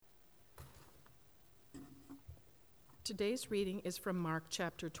Today's reading is from Mark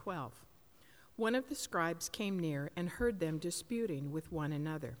chapter 12. One of the scribes came near and heard them disputing with one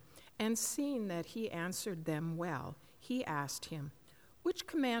another. And seeing that he answered them well, he asked him, "Which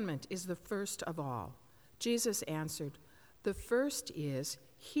commandment is the first of all?" Jesus answered, "The first is,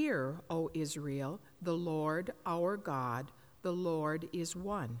 'Hear, O Israel, the Lord our God, the Lord is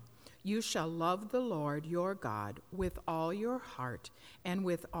one. You shall love the Lord your God with all your heart and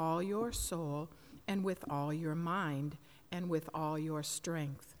with all your soul and with all your mind and with all your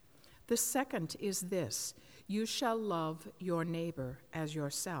strength. The second is this, you shall love your neighbor as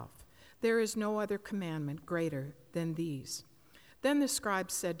yourself. There is no other commandment greater than these." Then the scribe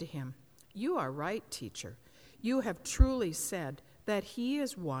said to him, "You are right, teacher. You have truly said that he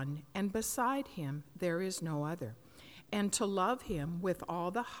is one, and beside him there is no other. And to love him with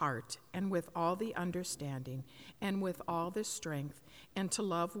all the heart and with all the understanding and with all the strength, and to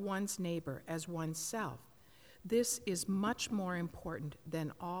love one's neighbor as oneself. This is much more important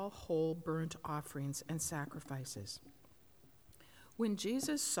than all whole burnt offerings and sacrifices." When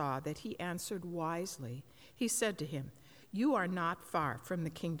Jesus saw that he answered wisely, he said to him, "You are not far from the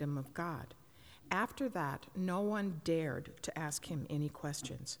kingdom of God." After that, no one dared to ask him any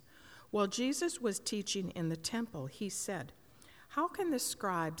questions. While Jesus was teaching in the temple, he said, "How can the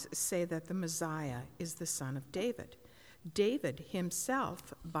scribes say that the Messiah is the son of David? David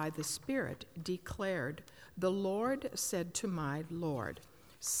himself, by the Spirit, declared, 'The Lord said to my Lord,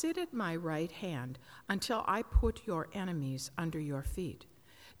 sit at my right hand until I put your enemies under your feet.'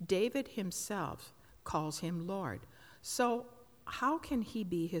 David himself calls him Lord. So how can he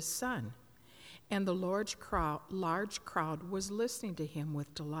be his son?" And the large crowd was listening to him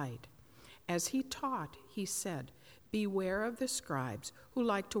with delight. As he taught, he said, "Beware of the scribes who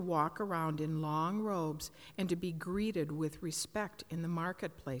like to walk around in long robes and to be greeted with respect in the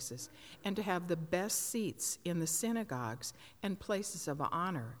marketplaces and to have the best seats in the synagogues and places of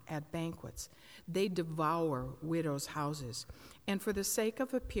honor at banquets. They devour widows' houses and for the sake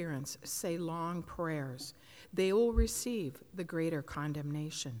of appearance say long prayers. They will receive the greater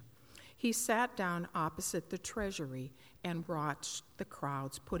condemnation." He sat down opposite the treasury and watched the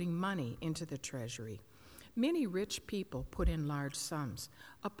crowds putting money into the treasury. Many rich people put in large sums.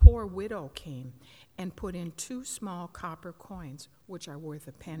 A poor widow came and put in 2 small copper coins, which are worth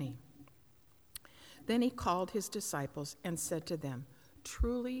a penny. Then he called his disciples and said to them,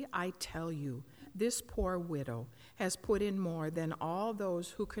 "Truly I tell you, this poor widow has put in more than all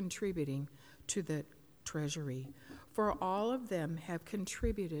those who contributing to the treasury. For all of them have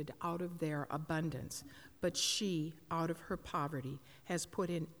contributed out of their abundance, but she, out of her poverty, has put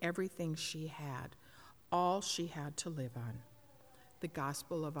in everything she had, all she had to live on." The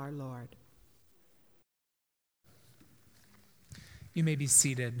Gospel of our Lord. You may be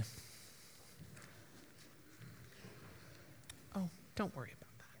seated. Oh, don't worry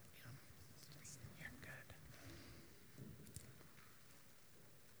about that. You're good.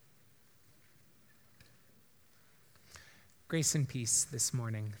 Grace and peace this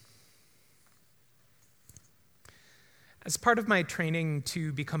morning. As part of my training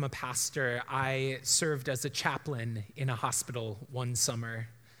to become a pastor, I served as a chaplain in a hospital one summer.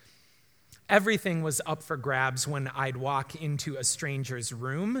 Everything was up for grabs when I'd walk into a stranger's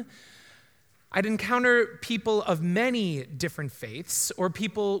room. I'd encounter people of many different faiths or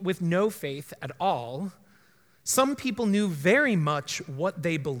people with no faith at all. Some people knew very much what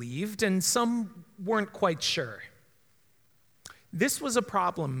they believed, and some weren't quite sure. This was a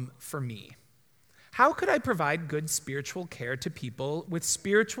problem for me. How could I provide good spiritual care to people with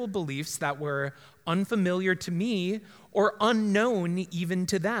spiritual beliefs that were unfamiliar to me or unknown even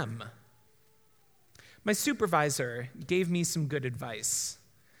to them? My supervisor gave me some good advice.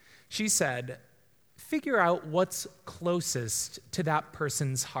 She said, "Figure out what's closest to that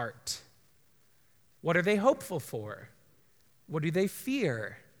person's heart. What are they hopeful for? What do they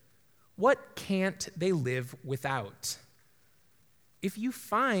fear? What can't they live without? If you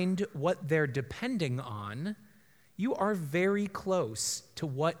find what they're depending on, you are very close to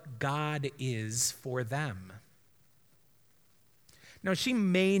what God is for them." Now, she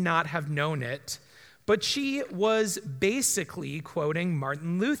may not have known it, but she was basically quoting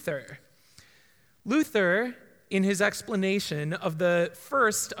Martin Luther. Luther, in his explanation of the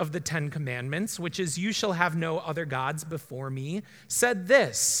first of the 10 Commandments, which is, "You shall have no other gods before me," said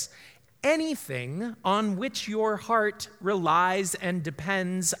this, "Anything on which your heart relies and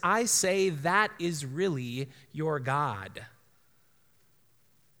depends, I say that is really your God."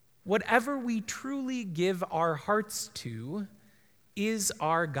 Whatever we truly give our hearts to is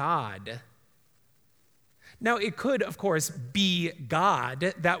our God. Now, it could, of course, be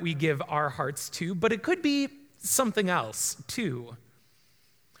God that we give our hearts to, but it could be something else, too.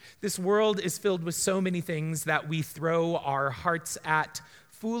 This world is filled with so many things that we throw our hearts at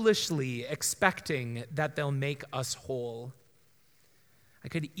foolishly, expecting that they'll make us whole. I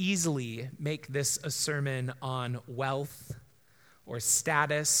could easily make this a sermon on wealth or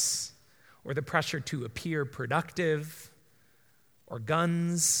status or the pressure to appear productive or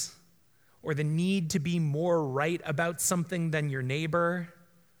guns or the need to be more right about something than your neighbor.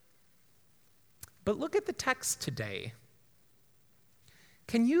 But look at the text today.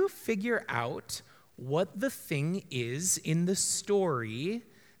 Can you figure out what the thing is in the story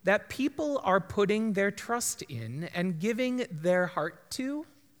that people are putting their trust in and giving their heart to?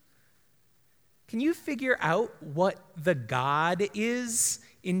 Can you figure out what the God is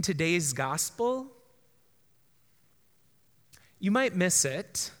in today's gospel? You might miss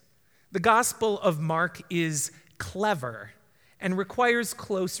it. The Gospel of Mark is clever and requires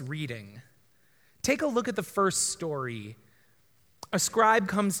close reading. Take a look at the first story. A scribe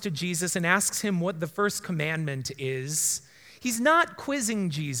comes to Jesus and asks him what the first commandment is. He's not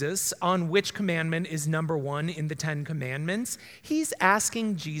quizzing Jesus on which commandment is number 1 in the 10 Commandments. He's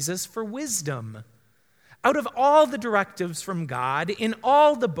asking Jesus for wisdom. Out of all the directives from God in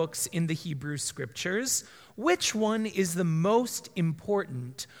all the books in the Hebrew Scriptures, which one is the most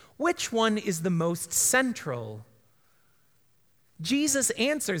important? Which one is the most central? Jesus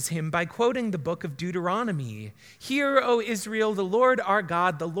answers him by quoting the book of Deuteronomy. "Hear, O Israel, the Lord our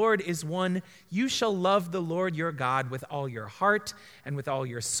God, the Lord is one. You shall love the Lord your God with all your heart and with all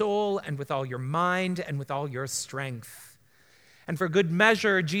your soul and with all your mind and with all your strength." And for good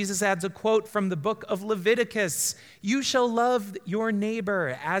measure, Jesus adds a quote from the book of Leviticus. "You shall love your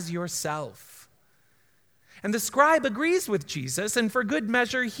neighbor as yourself." And the scribe agrees with Jesus, and for good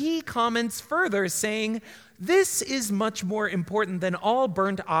measure, he comments further, saying, "This is much more important than all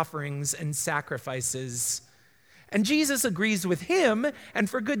burnt offerings and sacrifices." And Jesus agrees with him, and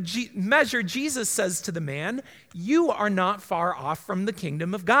for good measure, Jesus says to the man, "You are not far off from the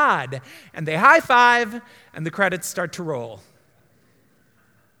kingdom of God." And they high five, and the credits start to roll.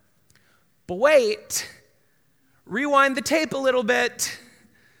 But wait, rewind the tape a little bit.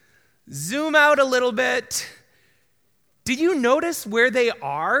 Zoom out a little bit. Did you notice where they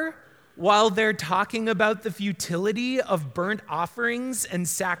are while they're talking about the futility of burnt offerings and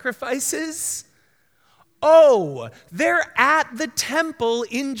sacrifices? Oh, they're at the temple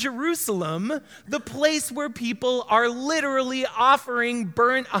in Jerusalem, the place where people are literally offering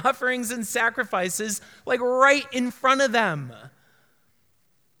burnt offerings and sacrifices, like right in front of them.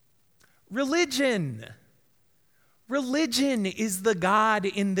 Religion is the God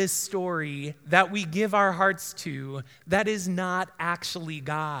in this story that we give our hearts to that is not actually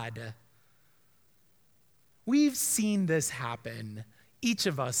God. We've seen this happen, each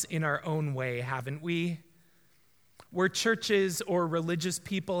of us in our own way, haven't we? Where churches or religious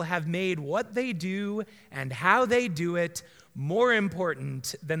people have made what they do and how they do it more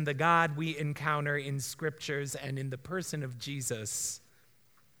important than the God we encounter in scriptures and in the person of Jesus.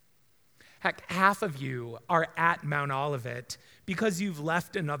 Heck, half of you are at Mount Olivet because you've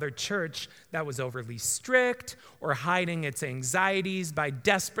left another church that was overly strict or hiding its anxieties by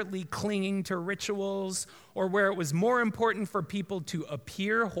desperately clinging to rituals, or where it was more important for people to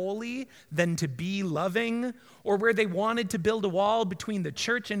appear holy than to be loving, or where they wanted to build a wall between the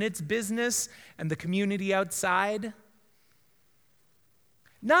church and its business and the community outside.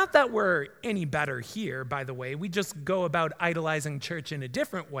 Not that we're any better here, by the way. We just go about idolizing church in a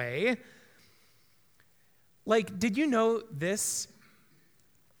different way. Like, did you know this?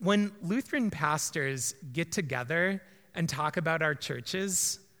 When Lutheran pastors get together and talk about our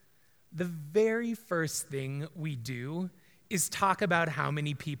churches, the very first thing we do is talk about how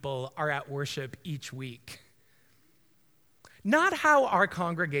many people are at worship each week. Not how our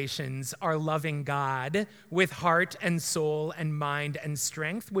congregations are loving God with heart and soul and mind and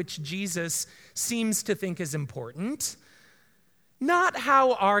strength, which Jesus seems to think is important. Not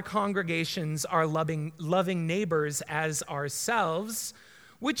how our congregations are loving neighbors as ourselves,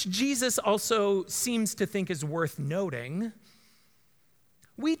 which Jesus also seems to think is worth noting.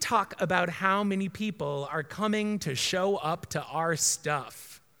 We talk about how many people are coming to show up to our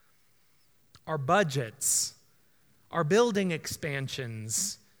stuff, our budgets, our building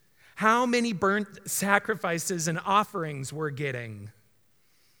expansions, how many burnt sacrifices and offerings we're getting.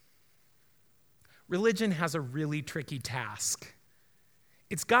 Religion has a really tricky task.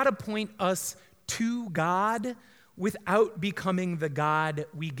 It's got to point us to God without becoming the God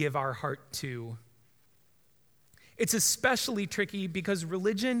we give our heart to. It's especially tricky because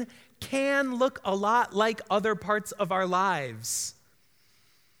religion can look a lot like other parts of our lives.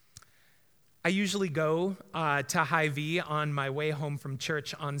 I usually go to Hy-Vee on my way home from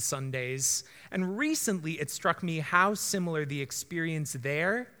church on Sundays, and recently it struck me how similar the experience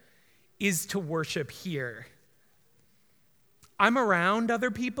there is to worship here. I'm around other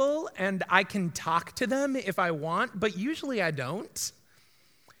people, and I can talk to them if I want, but usually I don't.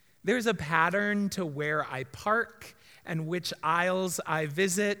 There's a pattern to where I park and which aisles I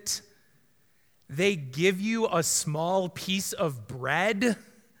visit. They give you a small piece of bread.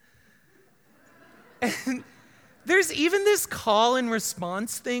 And there's even this call and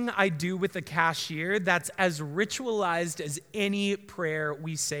response thing I do with the cashier that's as ritualized as any prayer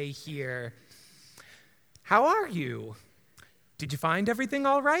we say here. How are you? Did you find everything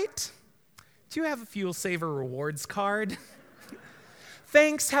all right? Do you have a Fuel Saver rewards card?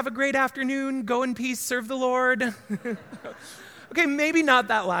 Thanks, have a great afternoon, go in peace, serve the Lord. Okay, maybe not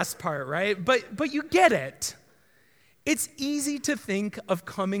that last part, right? But you get it. It's easy to think of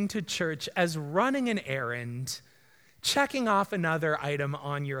coming to church as running an errand, checking off another item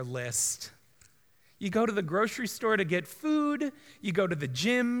on your list. You go to the grocery store to get food, you go to the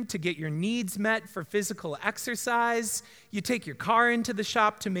gym to get your needs met for physical exercise, you take your car into the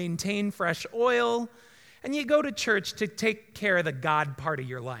shop to maintain fresh oil, and you go to church to take care of the God part of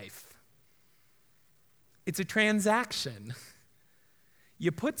your life. It's a transaction.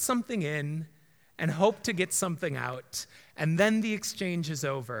 You put something in and hope to get something out, and then the exchange is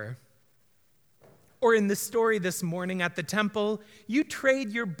over. Or in the story this morning at the temple, you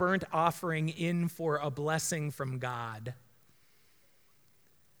trade your burnt offering in for a blessing from God.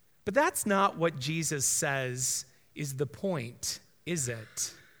 But that's not what Jesus says is the point, is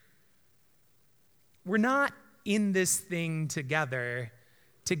it? We're not in this thing together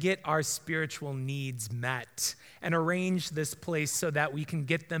to get our spiritual needs met and arrange this place so that we can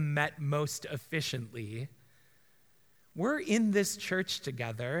get them met most efficiently. We're in this church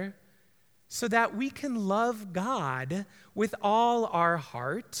together so that we can love God with all our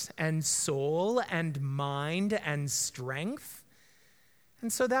heart and soul and mind and strength,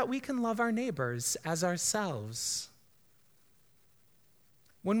 and so that we can love our neighbors as ourselves.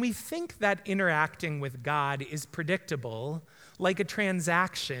 When we think that interacting with God is predictable, like a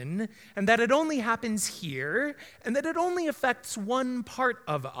transaction, and that it only happens here, and that it only affects one part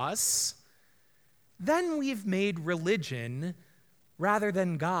of us, then we've made religion, rather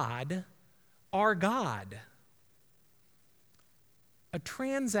than God, our God. A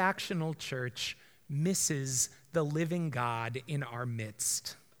transactional church misses the living God in our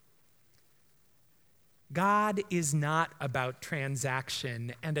midst. God is not about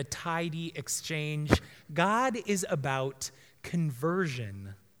transaction and a tidy exchange. God is about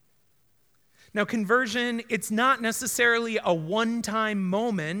conversion. Now, conversion, it's not necessarily a one-time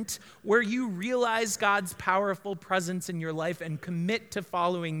moment where you realize God's powerful presence in your life and commit to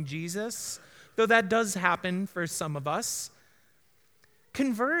following Jesus, though that does happen for some of us.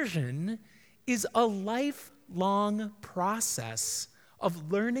 Conversion is a lifelong process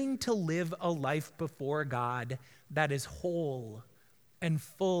of learning to live a life before God that is whole and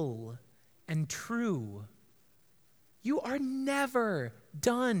full and true. You are never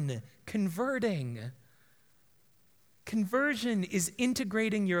done converting. Conversion is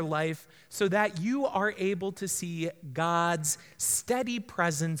integrating your life so that you are able to see God's steady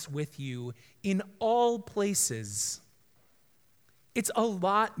presence with you in all places. It's a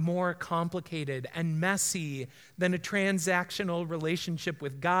lot more complicated and messy than a transactional relationship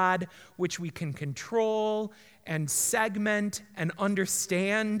with God, which we can control and segment and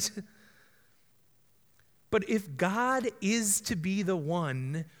understand. But if God is to be the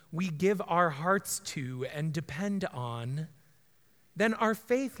one we give our hearts to and depend on, then our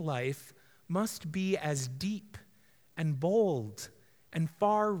faith life must be as deep and bold and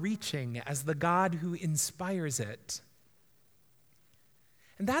far-reaching as the God who inspires it.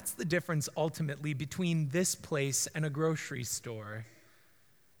 And that's the difference ultimately between this place and a grocery store.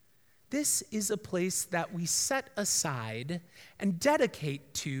 This is a place that we set aside and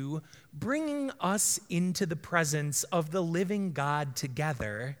dedicate to bringing us into the presence of the living God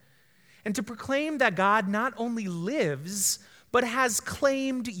together, and to proclaim that God not only lives, but has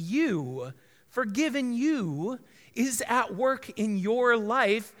claimed you, forgiven you, is at work in your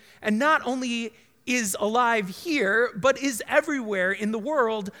life, and not only is alive here, but is everywhere in the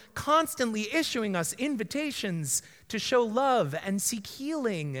world, constantly issuing us invitations to show love and seek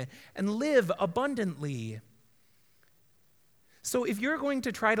healing and live abundantly. So if you're going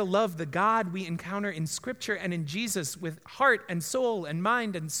to try to love the God we encounter in Scripture and in Jesus with heart and soul and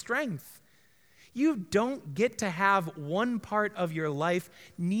mind and strength, you don't get to have one part of your life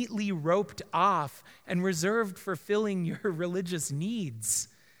neatly roped off and reserved for filling your religious needs.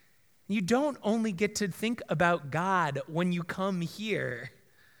 You don't only get to think about God when you come here.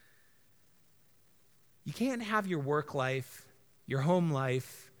 You can't have your work life, your home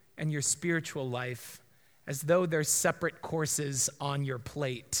life, and your spiritual life as though they're separate courses on your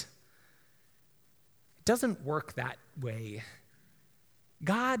plate. It doesn't work that way.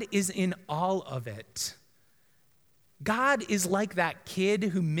 God is in all of it. God is like that kid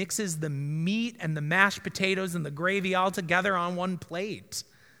who mixes the meat and the mashed potatoes and the gravy all together on one plate.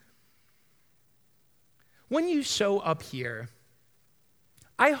 When you show up here,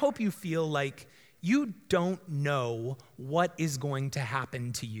 I hope you feel like you don't know what is going to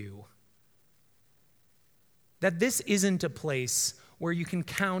happen to you. That this isn't a place where you can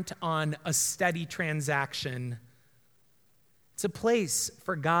count on a steady transaction. It's a place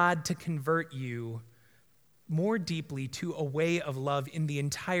for God to convert you more deeply to a way of love in the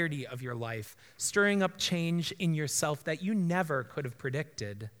entirety of your life, stirring up change in yourself that you never could have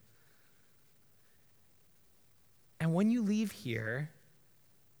predicted. And when you leave here,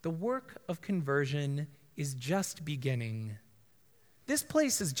 the work of conversion is just beginning. This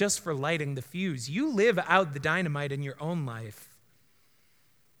place is just for lighting the fuse. You live out the dynamite in your own life.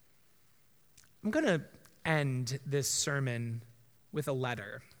 I'm going to end this sermon with a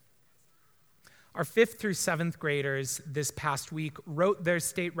letter. Our 5th through 7th graders this past week wrote their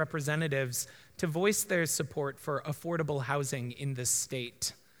state representatives to voice their support for affordable housing in this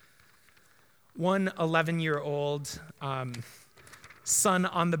state. One 11-year-old, son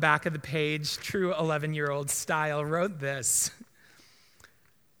on the back of the page, true 11-year-old style, wrote this.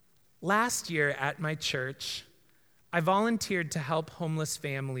 Last year at my church, I volunteered to help homeless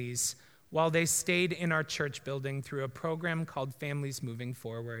families while they stayed in our church building through a program called Families Moving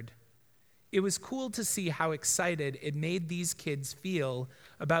Forward. It was cool to see how excited it made these kids feel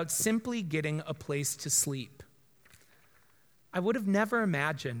about simply getting a place to sleep. I would have never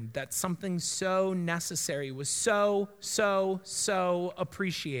imagined that something so necessary was so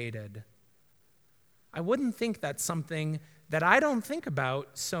appreciated. I wouldn't think that something that I don't think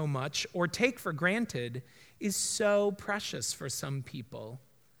about so much or take for granted is so precious for some people.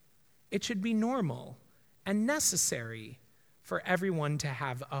 It should be normal and necessary for everyone to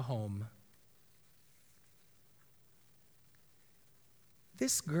have a home.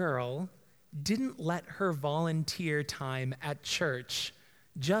 This girl didn't let her volunteer time at church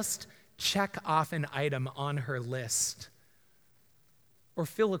just check off an item on her list or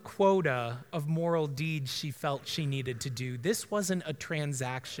fill a quota of moral deeds she felt she needed to do. This wasn't a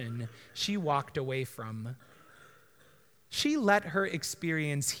transaction she walked away from. She let her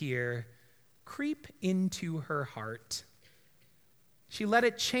experience here creep into her heart. She let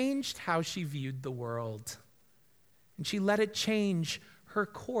it change how she viewed the world. And she let it change her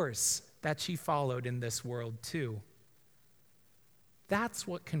course that she followed in this world too. That's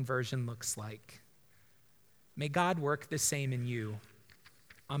what conversion looks like. May God work the same in you.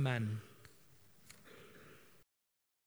 Amen.